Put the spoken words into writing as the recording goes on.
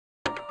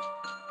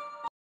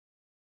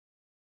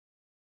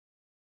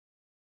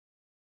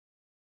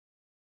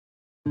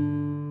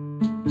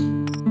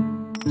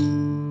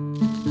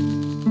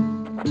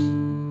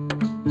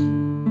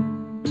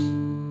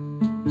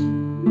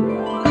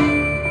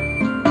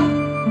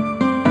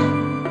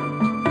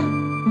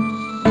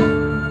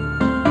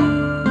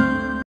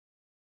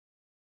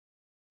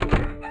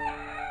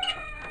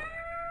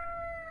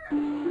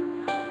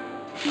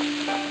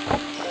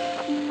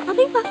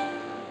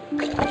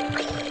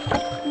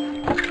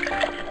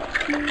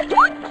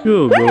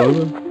Good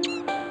brother.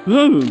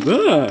 Good,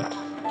 good.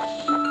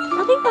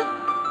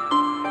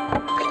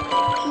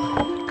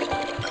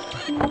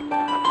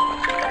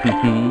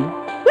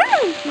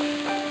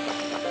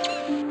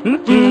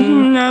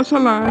 That's a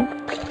lie.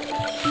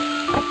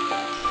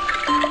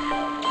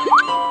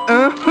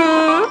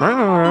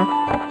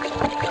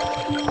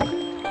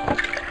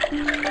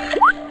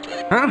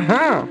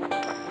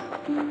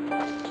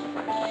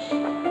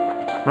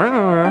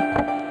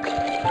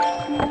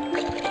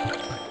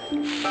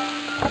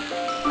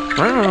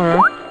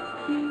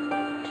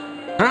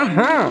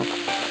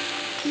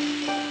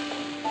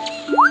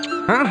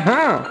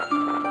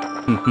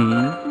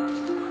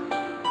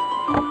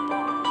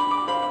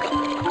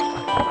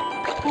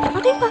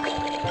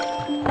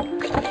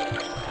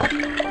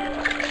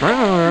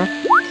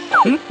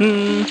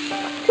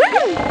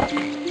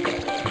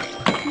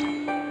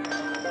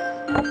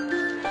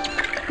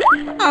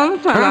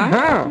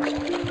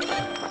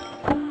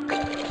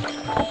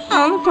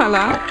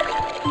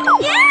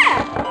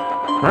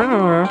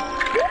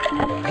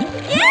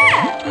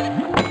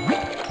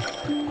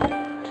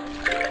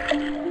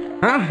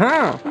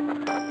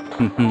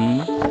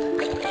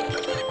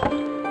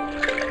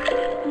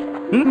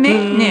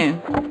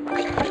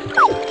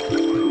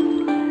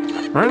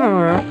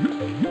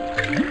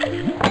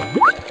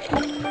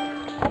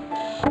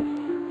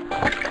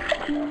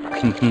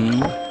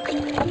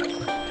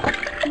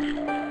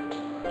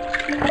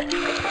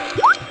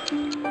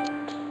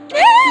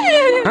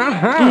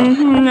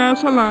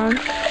 That's a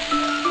lie.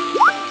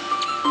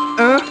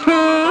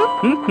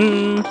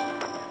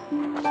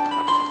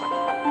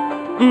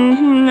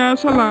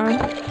 That's a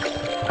lie.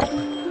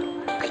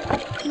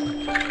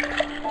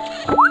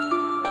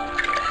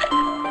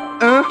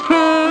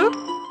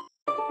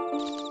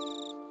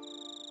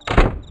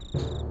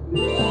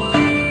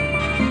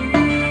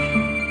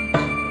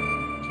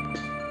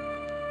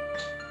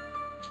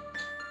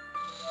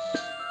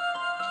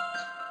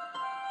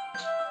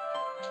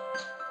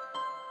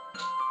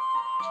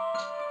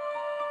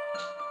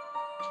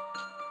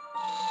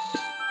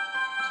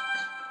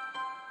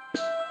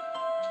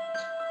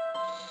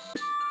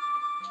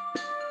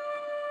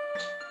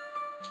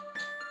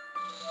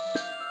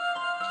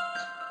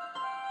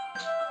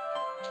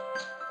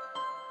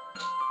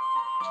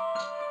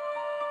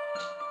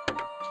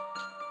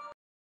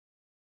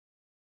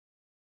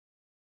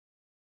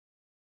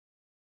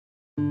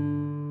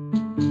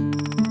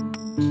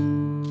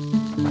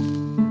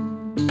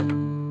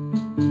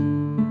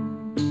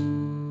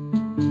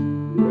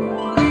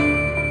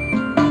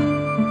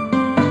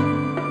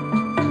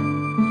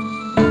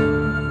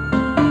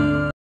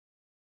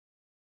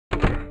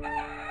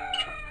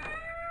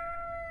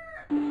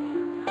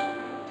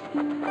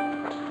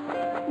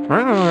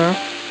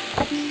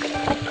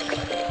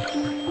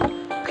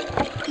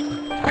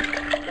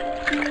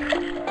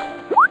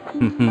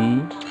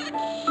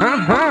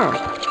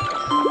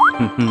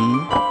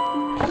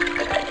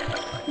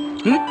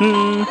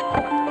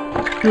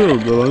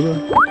 Good brother.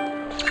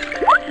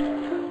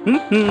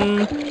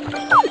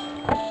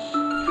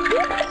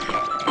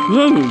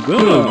 Good,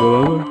 good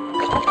brother.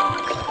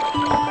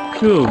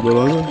 Good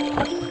brother.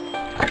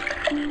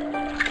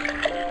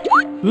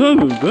 Good,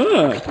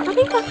 good.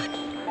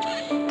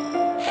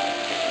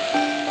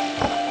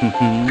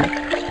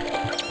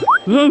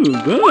 Good,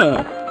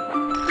 good.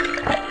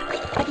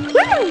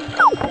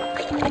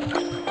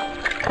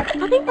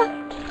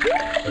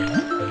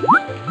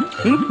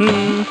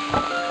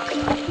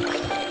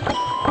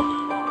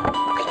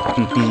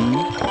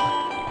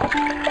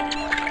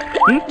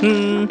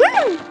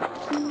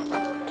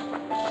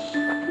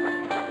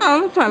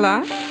 Fella.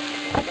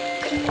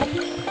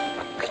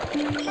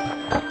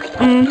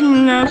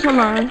 That's a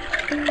lie.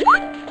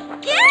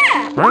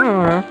 Yeah.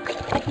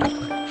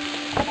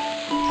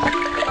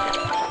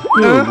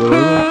 Good,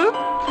 good.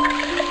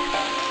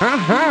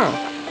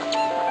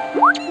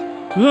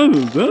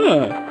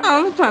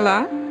 Fella.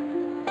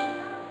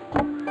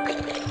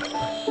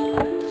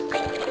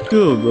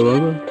 Good,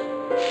 brother.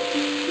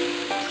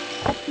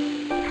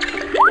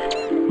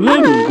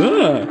 Good,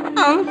 good.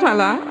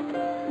 Fella.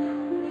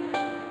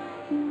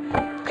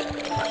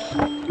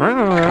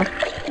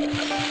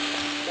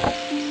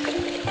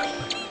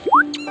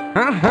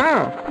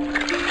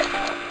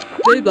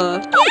 Booba.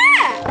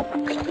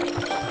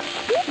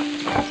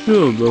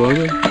 Good,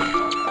 brother.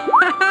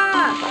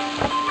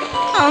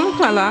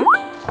 Fella.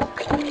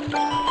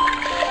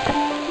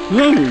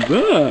 Good,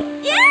 good.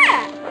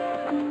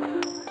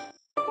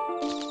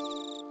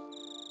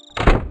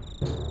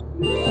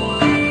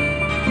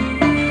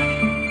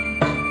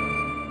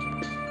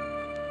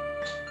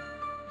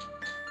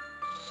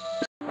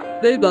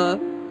 Booba.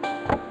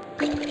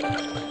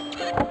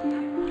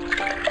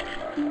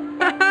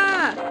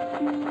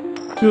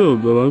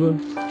 Good, brother.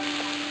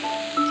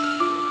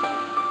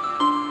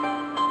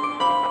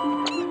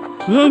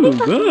 Good,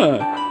 good.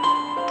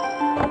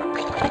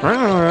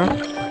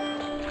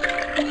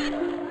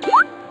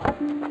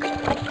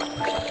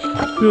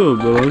 Good,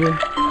 brother.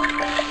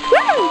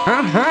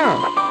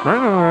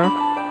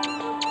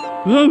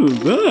 Good,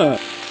 good.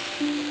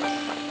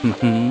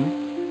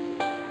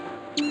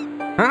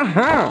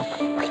 That's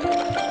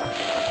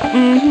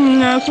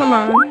a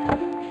lie.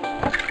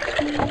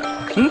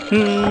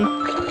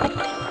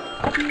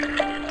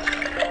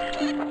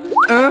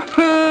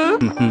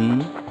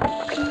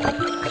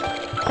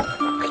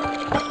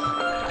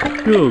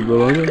 Good,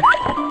 brother.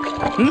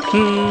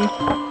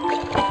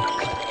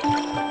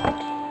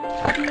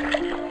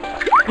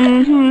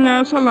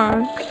 That's a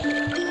lie.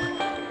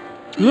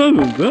 Love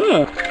is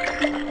that.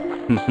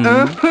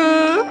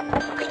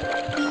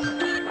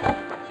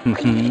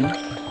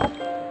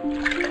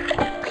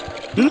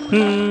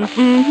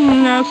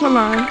 That's a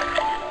lie.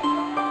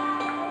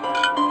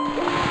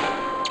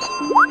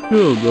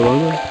 Good,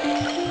 brother.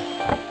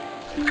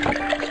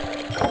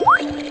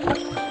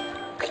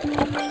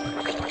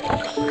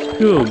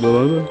 Good,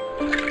 brother.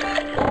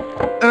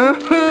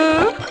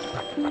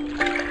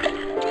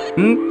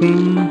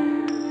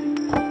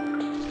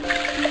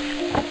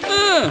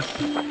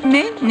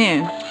 No.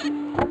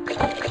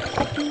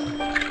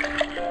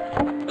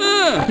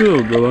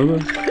 Good, brother.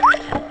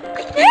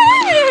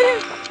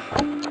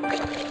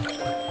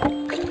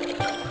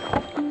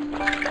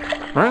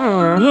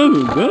 Love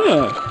is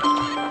that.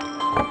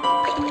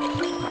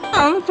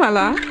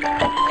 Fella.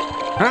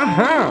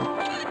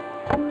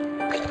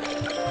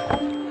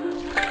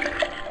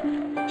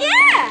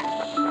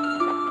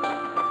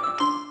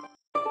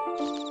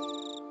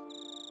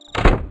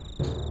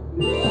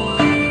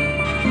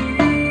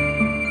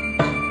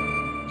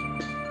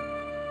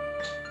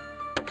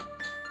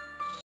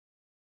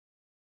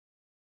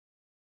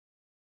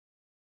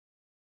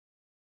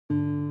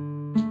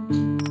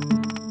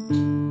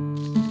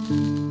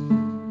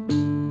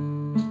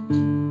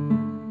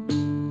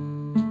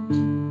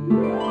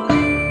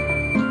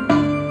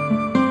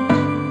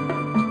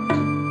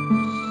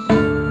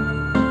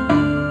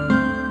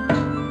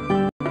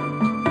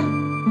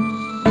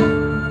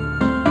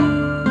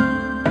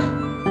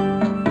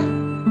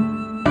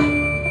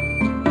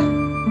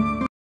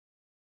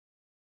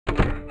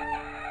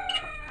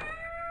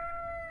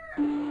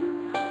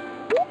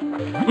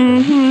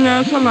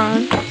 That's a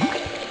lie.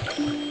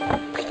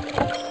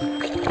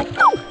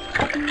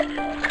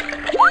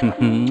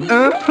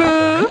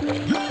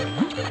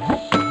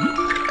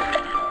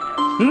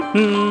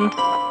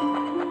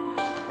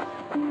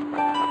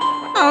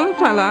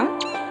 Fella.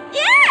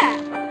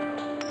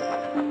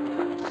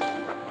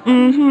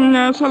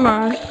 That's a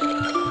lie.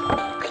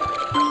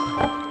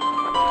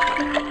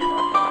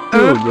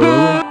 Good,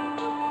 brother.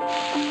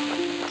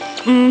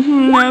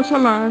 That's a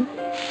lie.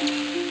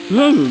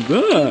 Love is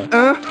that.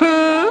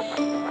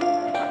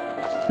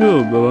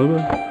 Good, brother.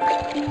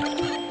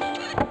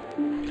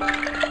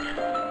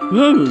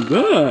 Love is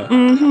that.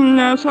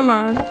 That's a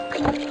lie.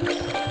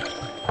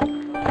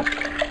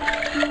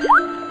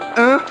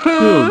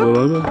 Good,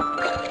 brother.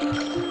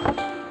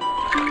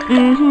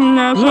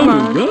 That's a lie.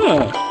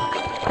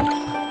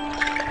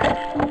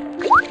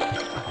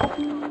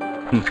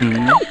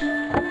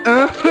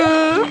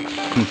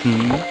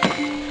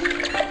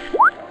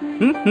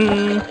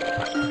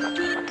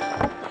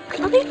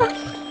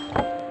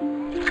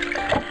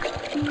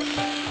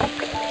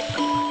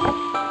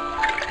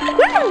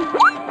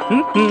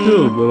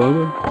 Good,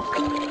 brother.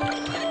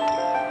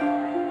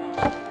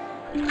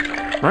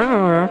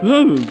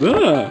 Love is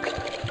that.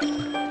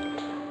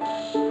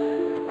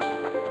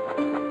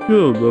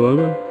 Good,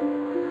 brother.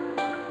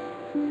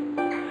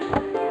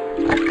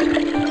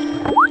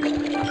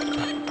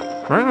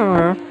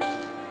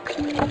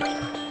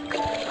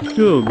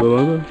 Good,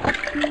 brother.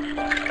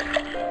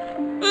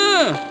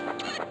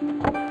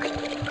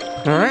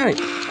 All right.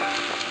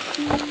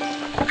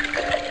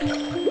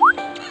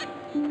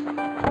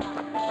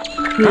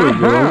 Good,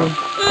 brother.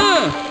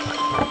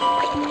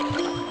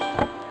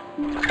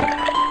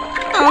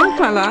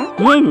 Fella.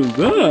 What is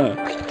that?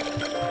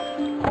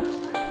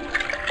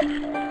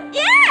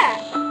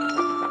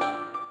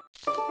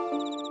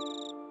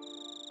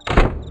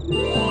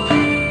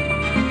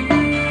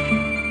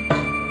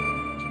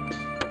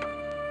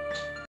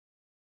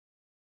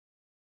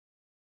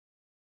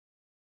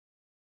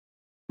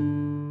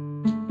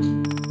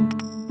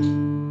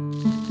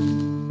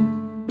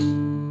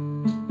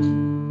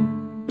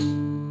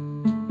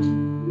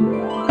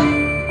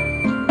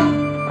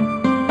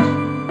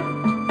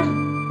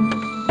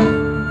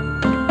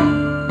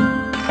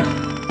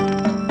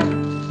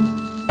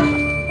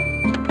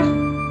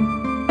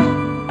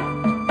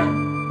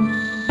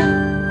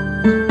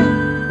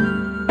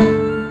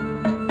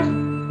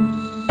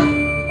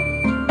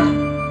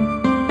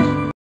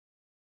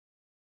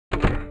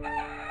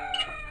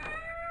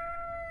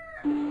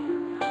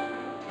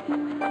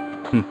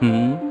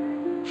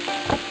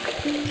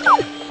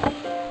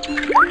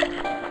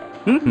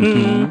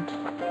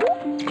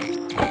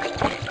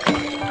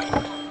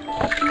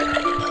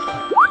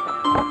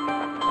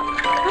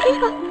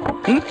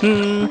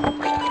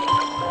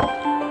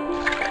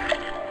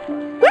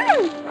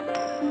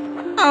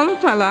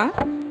 Fella.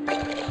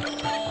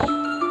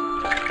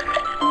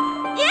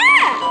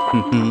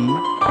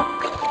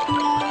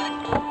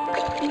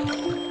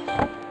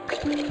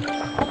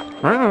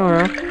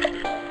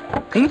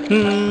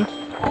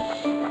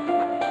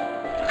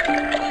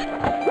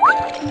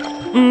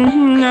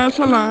 That's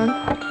a lie.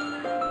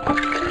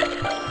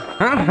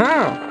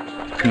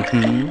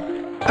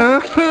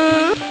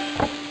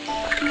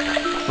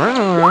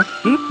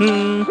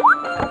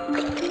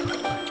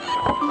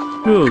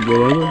 Oh,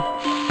 boy.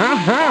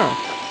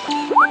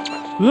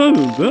 Oh,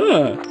 good.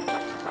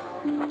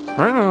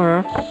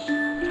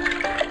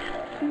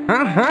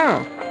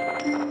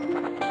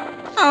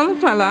 Oh,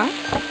 fella.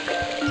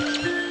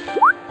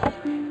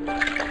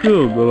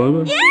 Oh,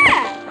 boy.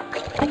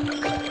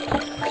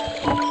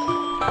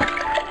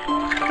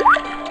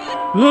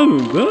 Oh,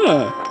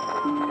 good.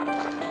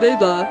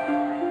 Beba.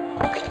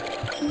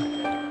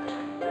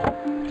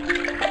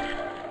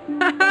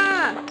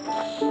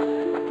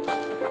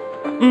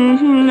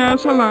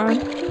 That's a lie.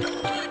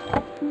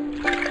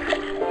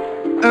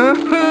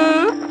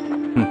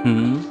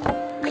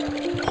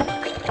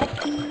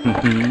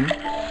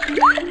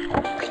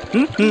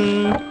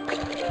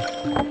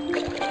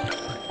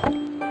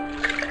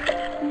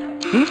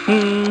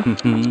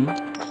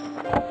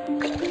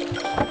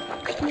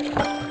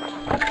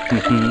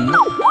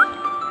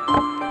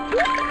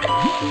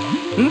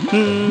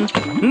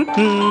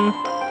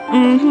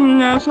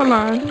 That's a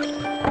lie.